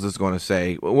Michaels is going to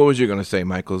say. What was you going to say?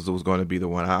 Michaels was going to be the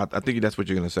one. I think that's what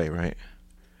you're going to say, right?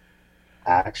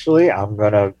 Actually, I'm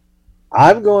going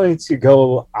to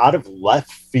go out of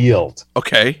left field.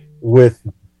 Okay. With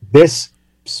this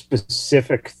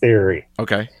specific theory.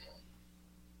 Okay.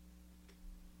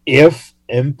 If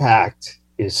Impact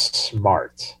is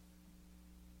smart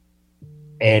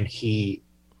and he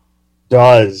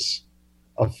does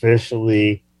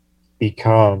officially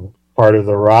become part of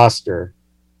the roster,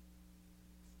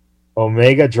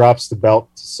 Omega drops the belt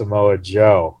to Samoa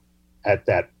Joe at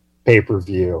that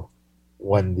pay-per-view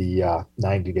when the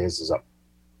 90 days is up.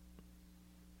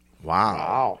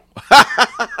 Wow.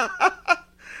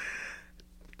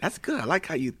 That's good. I like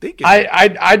how you think.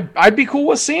 I'd be cool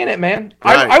with seeing it, man.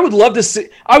 Right. I would love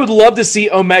to see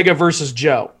Omega versus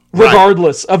Joe,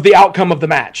 regardless of the outcome of the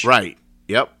match. Right.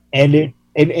 Yep. And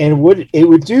it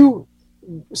would do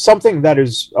something that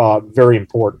is very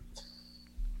important.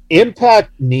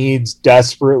 Impact needs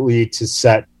desperately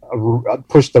to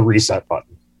push the reset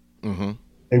button. Mm-hmm.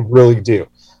 They really do,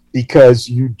 because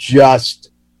you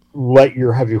just let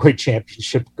your heavyweight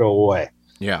championship go away.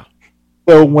 Yeah.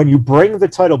 So when you bring the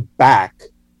title back,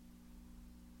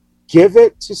 give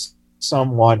it to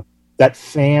someone that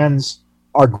fans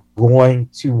are going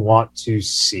to want to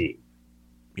see.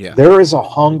 Yeah. There is a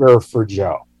hunger for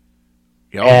Joe.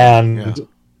 Yo, and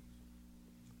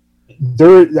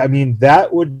that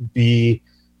would be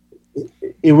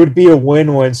a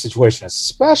win-win situation,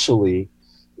 especially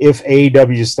if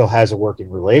AEW still has a working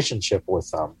relationship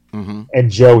with them. Mm-hmm. And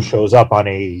Joe shows up on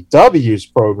AEW's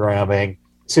programming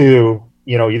to,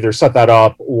 either set that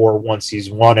up, or once he's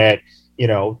won it,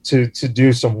 to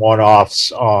do some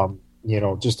one-offs,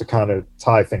 just to kind of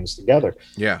tie things together.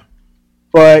 Yeah.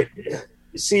 But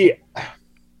see,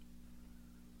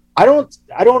 I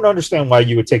don't understand why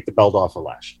you would take the belt off of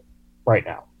Lashley right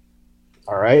now.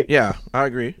 All right. Yeah, I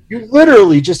agree. You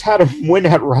literally just had him win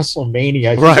at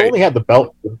WrestleMania. He's only had the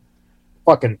belt for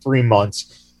fucking 3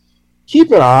 months.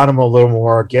 Keep it on him a little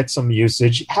more. Get some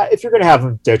usage. If you're going to have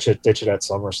him ditch it at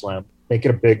SummerSlam. Make it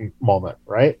a big moment,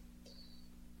 right?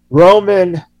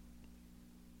 Roman,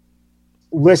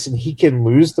 listen, he can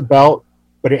lose the belt,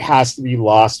 but it has to be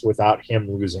lost without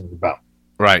him losing the belt.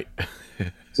 Right.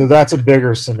 So that's a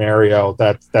bigger scenario.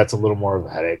 That's a little more of a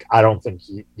headache. I don't think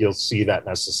you'll see that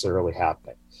necessarily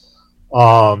happening.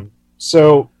 And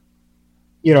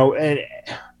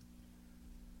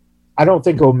I don't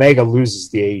think Omega loses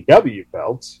the AEW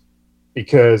belt,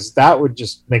 because that would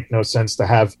just make no sense to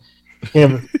have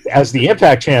him as the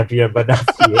Impact champion, but not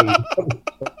the AEW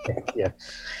champion.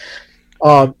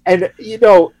 And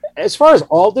as far as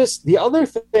Aldis, the other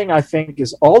thing I think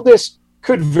is Aldis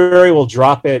could very well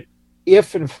drop it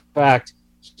if, in fact,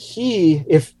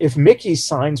 if Mickey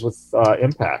signs with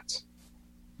Impact,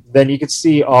 then you could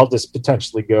see Aldis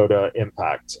potentially go to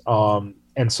Impact. And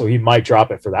so he might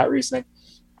drop it for that reasoning.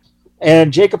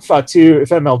 And Jacob Fatu, if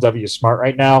MLW is smart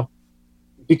right now,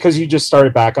 because you just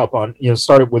started back up on,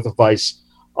 started with a Vice,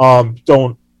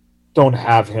 don't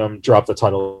have him drop the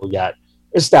title yet.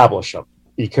 Establish him,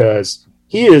 because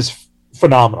he is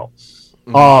phenomenal.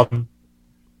 Mm-hmm.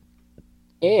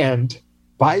 And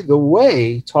by the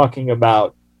way, talking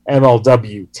about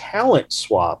MLW talent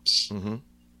swaps, mm-hmm.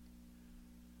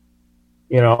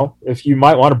 If you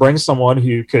might want to bring someone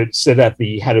who could sit at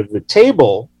the head of the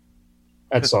table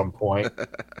at some point,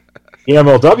 the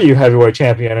MLW heavyweight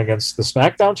champion against the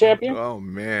SmackDown champion. Oh,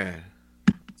 man.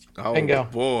 Oh, Bingo.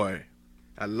 Boy.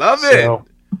 I love it.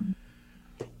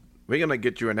 We're going to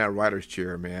get you in that writer's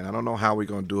chair, man. I don't know how we're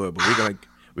going to do it, but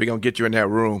we're gonna get you in that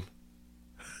room.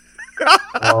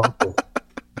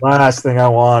 Last thing I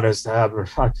want is to have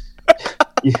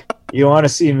you want to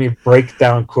see me break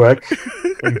down quick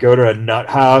and go to a nut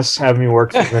house, have me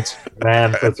work for Vince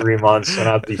McMahon for 3 months, and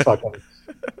I'd be fucking.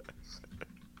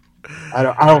 I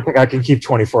don't think I can keep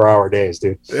 24-hour days,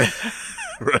 dude.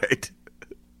 Right.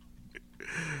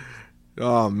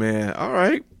 Oh man. All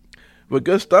right. Well,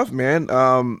 good stuff, man.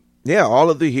 Yeah, all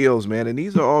of the heels, man, and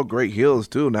these are all great heels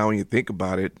too. Now, when you think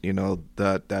about it,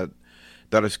 that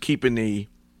is keeping the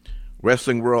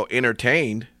wrestling world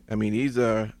entertained. I mean, these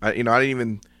are, I didn't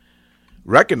even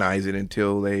recognize it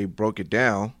until they broke it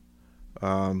down.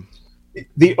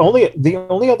 The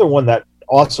only other one that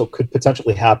also could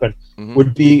potentially happen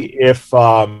would be if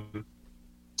none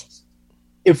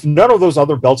of those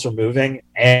other belts are moving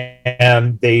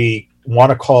and they want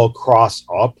to call Cross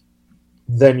up,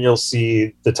 then you'll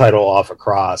see the title off of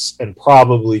Cross and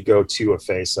probably go to a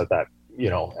face at that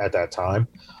time.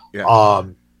 Yeah.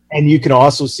 And you can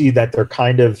also see that they're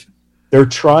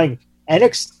trying.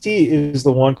 NXT is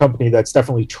the one company that's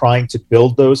definitely trying to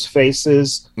build those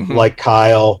faces, like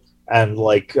Kyle and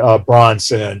like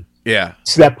Bronson. Yeah.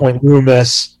 To that point,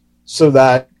 Loomis, so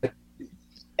that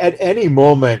at any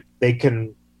moment they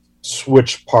can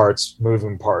switch parts,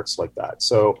 moving parts like that.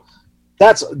 So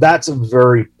that's a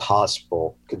very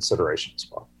possible consideration as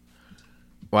well.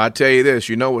 Well, I tell you this,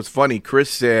 what's funny? Chris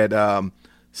said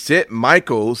sit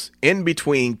Michaels in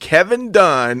between Kevin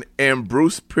Dunn and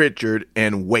Bruce Pritchard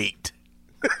and wait.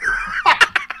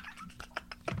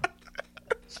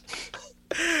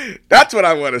 That's what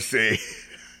I want to see.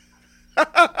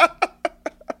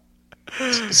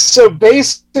 So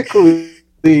basically,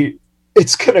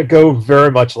 it's going to go very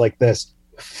much like this.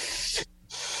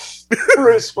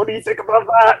 Bruce, what do you think about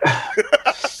that?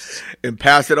 And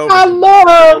pass it over. I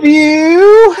love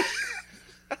you.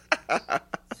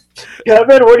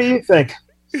 Kevin, what do you think?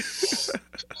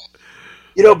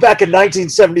 Back in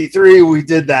 1973, we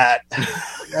did that.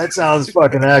 That sounds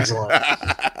fucking excellent.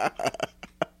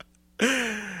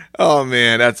 Oh,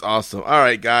 man, that's awesome. All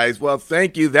right, guys. Well,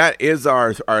 thank you. That is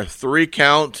our 3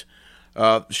 count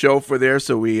show for there,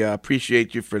 so we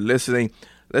appreciate you for listening.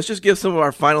 Let's just give some of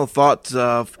our final thoughts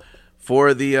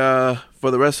for the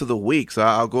rest of the week. So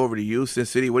I'll go over to you, Sin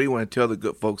City. What do you want to tell the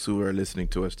good folks who are listening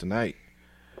to us tonight?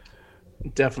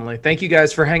 Definitely. Thank you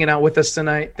guys for hanging out with us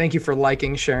tonight. Thank you for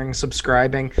liking, sharing,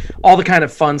 subscribing, all the kind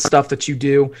of fun stuff that you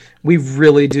do. We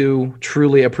really do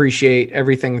truly appreciate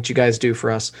everything that you guys do for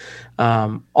us.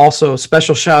 Also,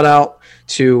 special shout out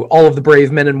to all of the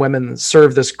brave men and women that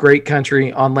serve this great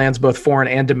country on lands both foreign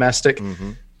and domestic.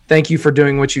 Thank you for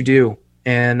doing what you do.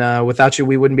 And without you,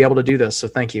 we wouldn't be able to do this. So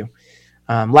thank you.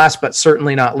 Last but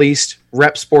certainly not least,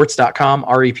 repsports.com,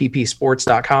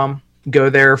 reppsports.com.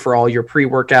 Go there for all your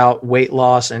pre-workout, weight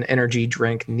loss, and energy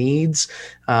drink needs.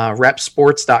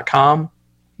 Repsports.com.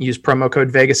 Use promo code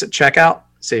Vegas at checkout.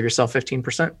 Save yourself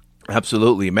 15%.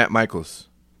 Absolutely. Matt Michaels.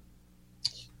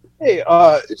 Hey,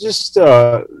 just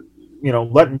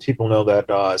letting people know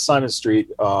that Simon Street,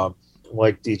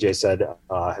 like DJ said,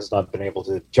 has not been able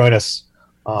to join us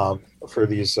for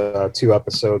these 2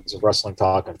 episodes of Wrestling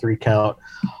Talk and 3 Count.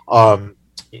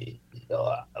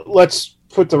 Let's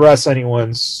put to rest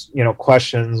anyone's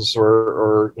questions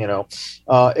or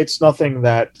it's nothing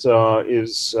that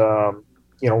is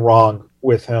wrong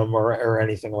with him or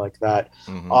anything like that.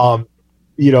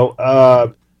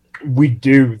 We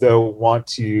do though want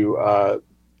to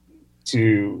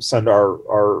send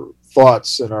our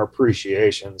thoughts and our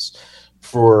appreciations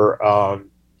for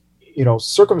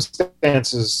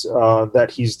circumstances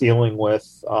that he's dealing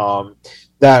with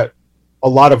that a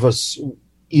lot of us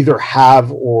either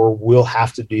have or will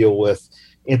have to deal with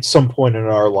at some point in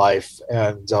our life.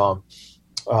 And I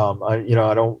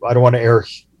don't want to air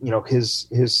his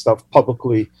stuff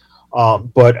publicly,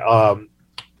 but I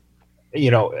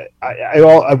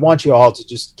want you all to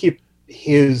just keep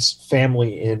his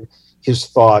family in his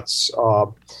thoughts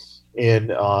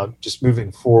in just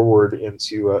moving forward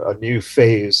into a new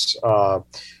phase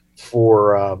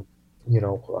for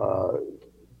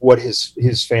what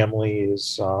his family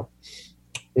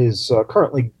is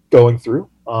currently going through.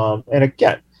 And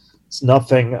again, it's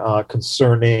nothing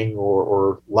concerning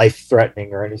or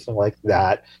life-threatening or anything like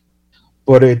that,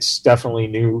 but it's definitely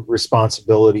new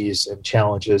responsibilities and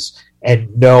challenges.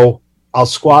 And no, I'll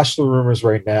squash the rumors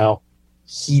right now.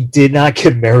 He did not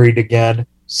get married again,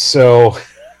 so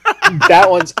that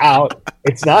one's out.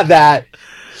 It's not that.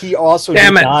 He also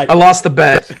I lost the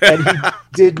bet. And he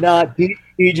did not beat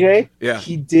DJ. Yeah.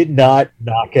 He did not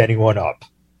knock anyone up.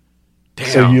 Damn.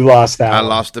 So you lost that. I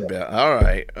lost the bet. All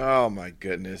right. Oh my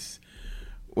goodness.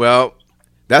 Well,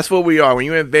 that's what we are. When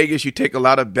you're in Vegas, you take a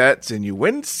lot of bets and you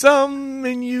win some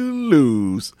and you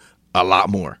lose a lot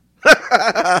more.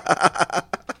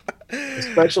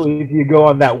 Especially if you go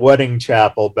on that wedding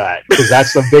chapel bet, because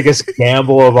that's the biggest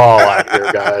gamble of all out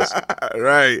here, guys.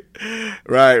 Right.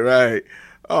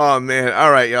 Oh, man.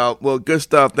 All right, y'all. Well, good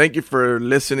stuff. Thank you for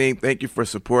listening. Thank you for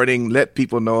supporting. Let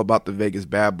people know about the Vegas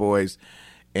Bad Boys.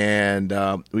 and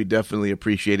we definitely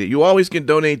appreciate it. You always can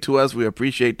donate to us. We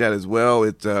appreciate that as well.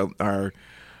 It's our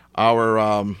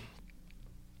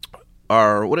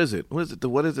what is it?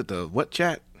 The what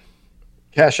chat?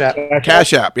 Cash App.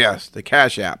 Cash App, yes, the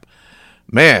Cash App.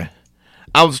 Man,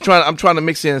 I'm trying to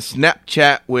mix in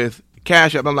Snapchat with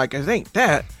Cash App. I'm like, it ain't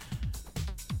that.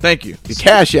 Thank you. The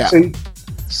Cash App.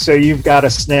 So you've got a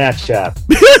Snapchat.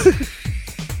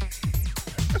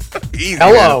 Easy,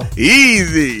 Hello. Man.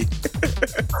 Easy.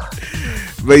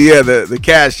 But yeah, the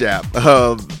Cash App.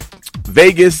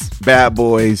 Vegas Bad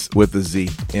Boys with a Z.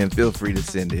 And feel free to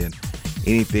send in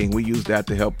anything. We use that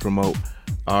to help promote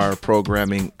our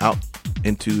programming out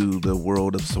into the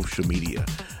world of social media.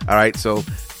 All right, so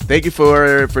thank you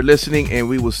for listening, and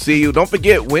we will see you. Don't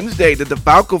forget, Wednesday, the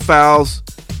DeFalco Files.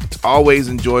 It's always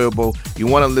enjoyable. You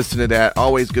want to listen to that.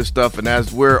 Always good stuff. And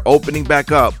as we're opening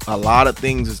back up, a lot of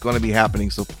things is going to be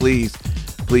happening. So please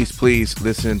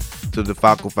listen to the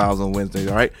DeFalco Files on Wednesday.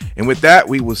 All right. And with that,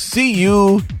 we will see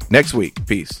you next week.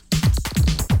 Peace.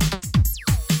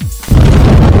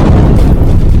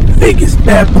 Vegas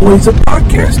Bad Boys of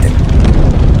Podcasting.